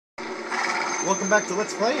Welcome back to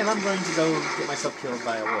Let's Play, and I'm going to go get myself killed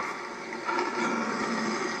by a wolf.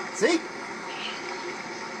 See?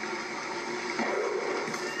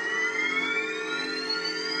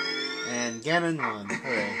 And Ganon won.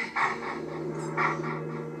 Hooray.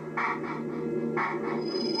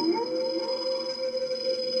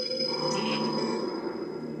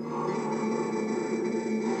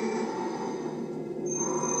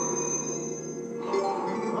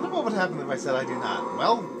 I wonder what would happen if I said I do not.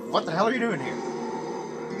 Well, what the hell are you doing here?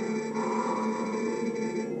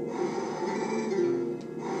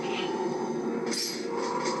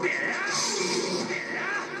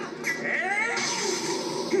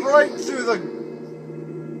 Right through the...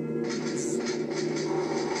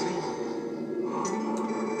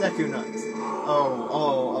 Deku nuts. Oh,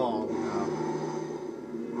 no.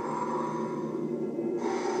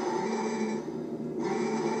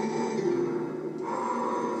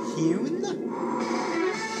 Hewn?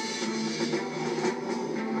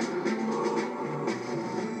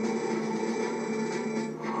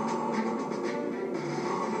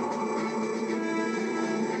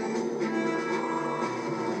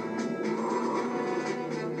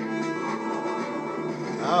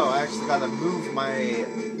 Oh, I actually gotta move my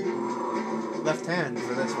left hand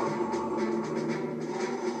for this one.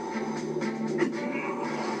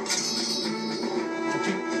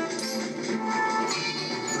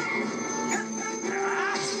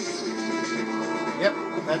 Yep,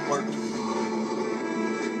 that worked.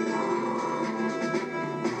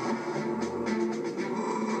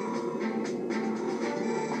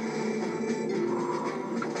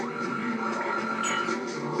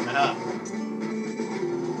 Aha.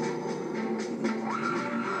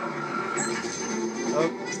 Oh.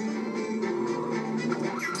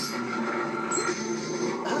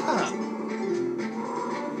 Ah.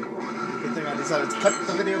 Good thing I decided to cut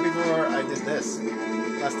the video before I did this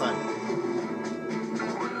last time.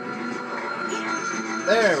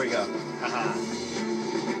 There we go. Haha.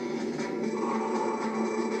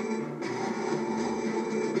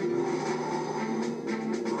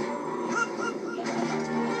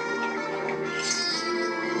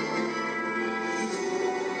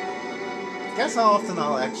 Guess how often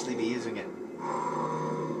I'll actually be using it.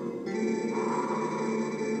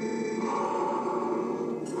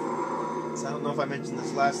 So I don't know if I mentioned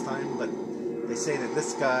this last time, but they say that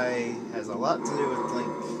this guy has a lot to do with Link.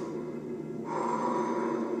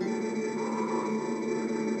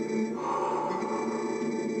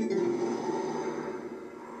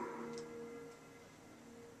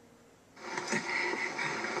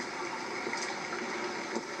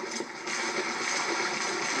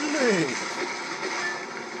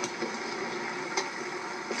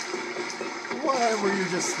 Why were you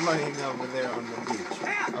just laying over there on the beach?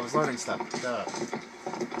 I was learning stuff. Duh.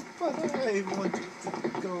 But I wanted to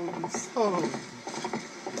go home.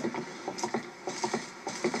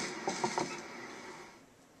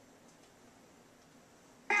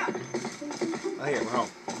 Oh, here, we're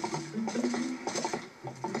home.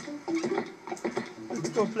 Let's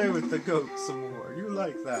go play with the goat some more. You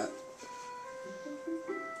like that.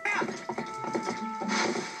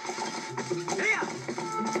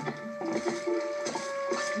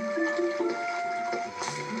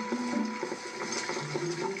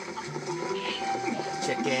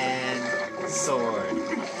 Chicken sword.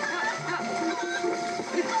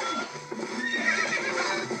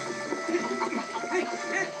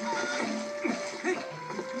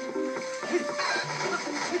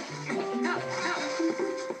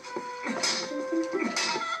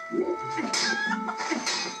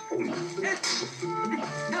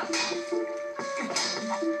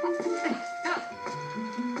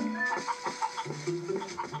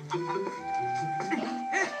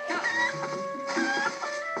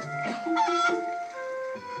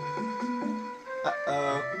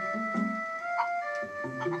 Uh-oh.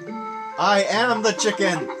 I am the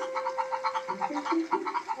chicken!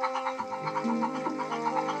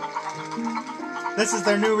 This is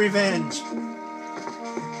their new revenge!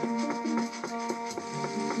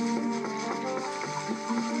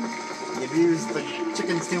 You abuse the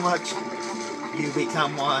chickens too much, you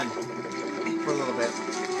become one. For a little bit.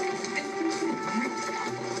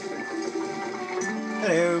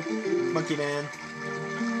 Hello, Monkey Man.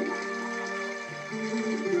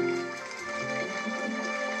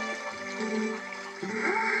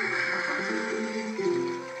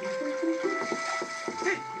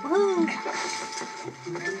 Woohoo!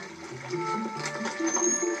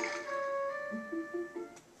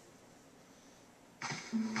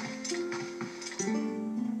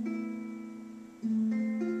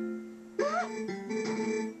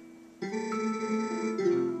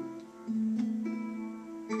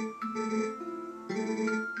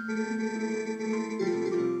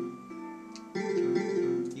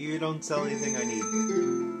 don't sell anything I need.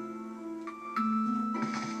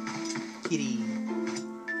 Kitty.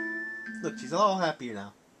 Look, she's all happier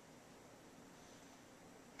now.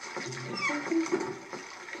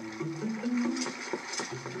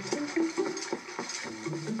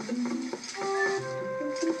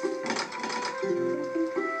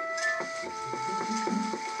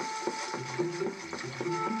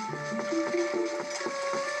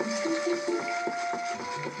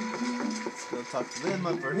 Let's go talk to them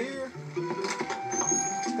over here.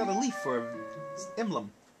 It's got a leaf for an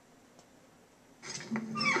emblem.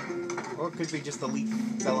 Or it could be just a leaf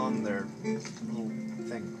fell on their little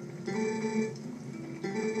thing.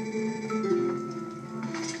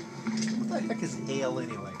 What the heck is ale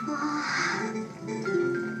anyway?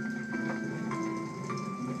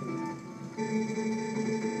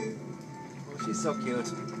 Oh, she's so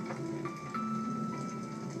cute.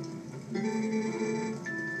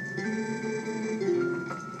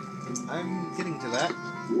 I'm getting to that.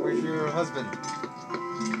 Where's your husband?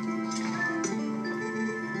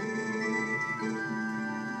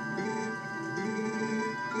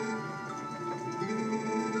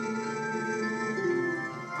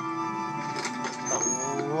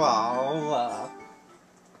 Wow.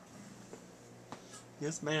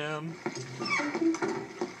 Yes, ma'am.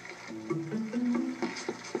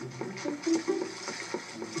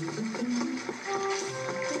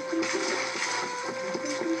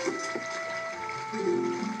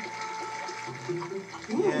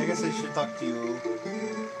 Yeah, I guess I should talk to you.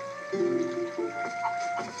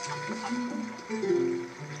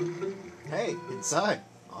 Hey, inside.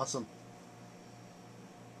 Awesome.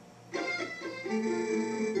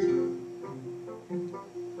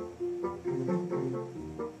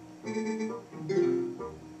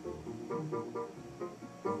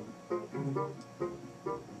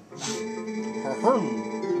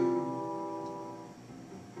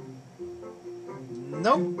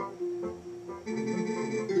 Nope.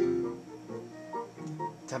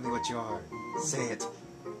 Tell me what you are. Say it.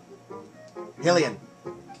 Hillian.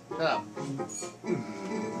 Shut up.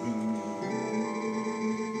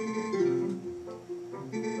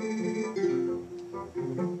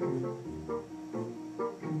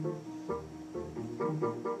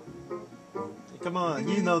 Hey, come on,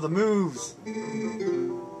 you know the moves.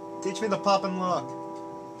 Teach me the pop and lock.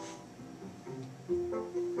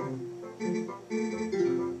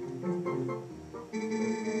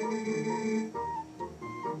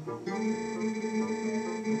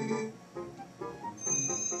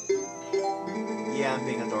 Yeah, I'm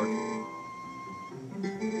being a dork.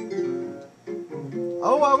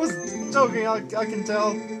 Oh, I was joking, I can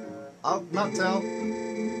tell. I'll not tell.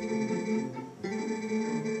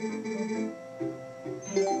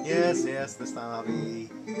 Yes, this time I'll be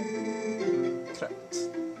correct.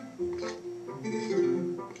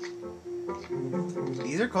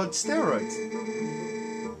 These are called steroids.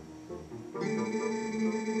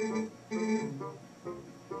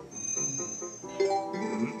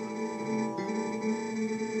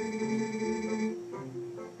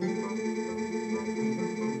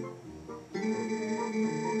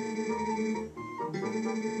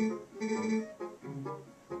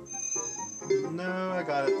 No, I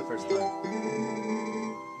got it the first time.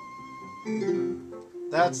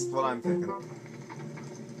 That's what I'm thinking.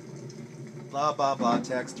 Blah, blah, blah,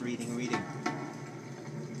 text, reading.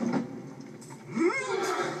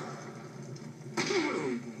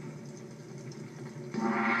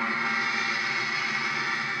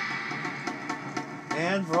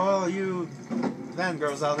 And for all you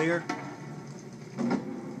fangirls out here,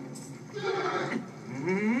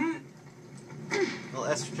 well,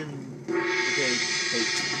 estrogen brigade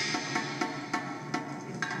hate.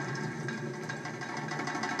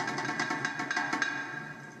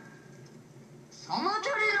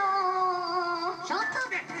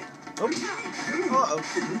 Oh. Uh-oh.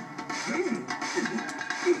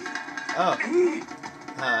 Oh.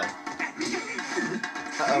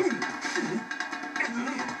 Uh-oh.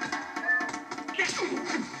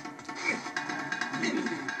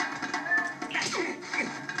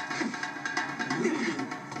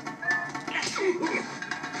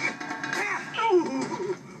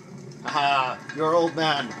 Aha, you're an old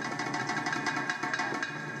man.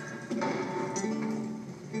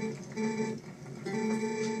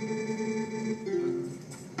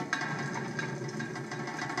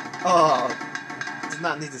 Oh, did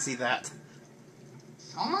not need to see that.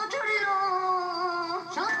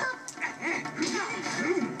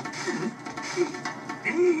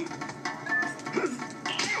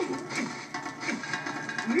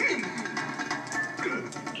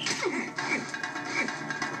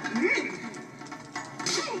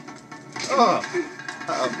 Oh,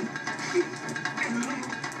 uh-oh.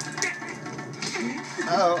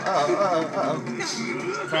 Oh.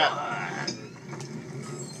 Crap.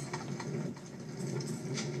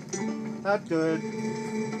 Not good.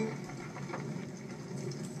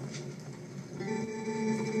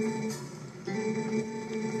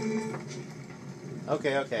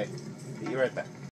 Okay. Be right back.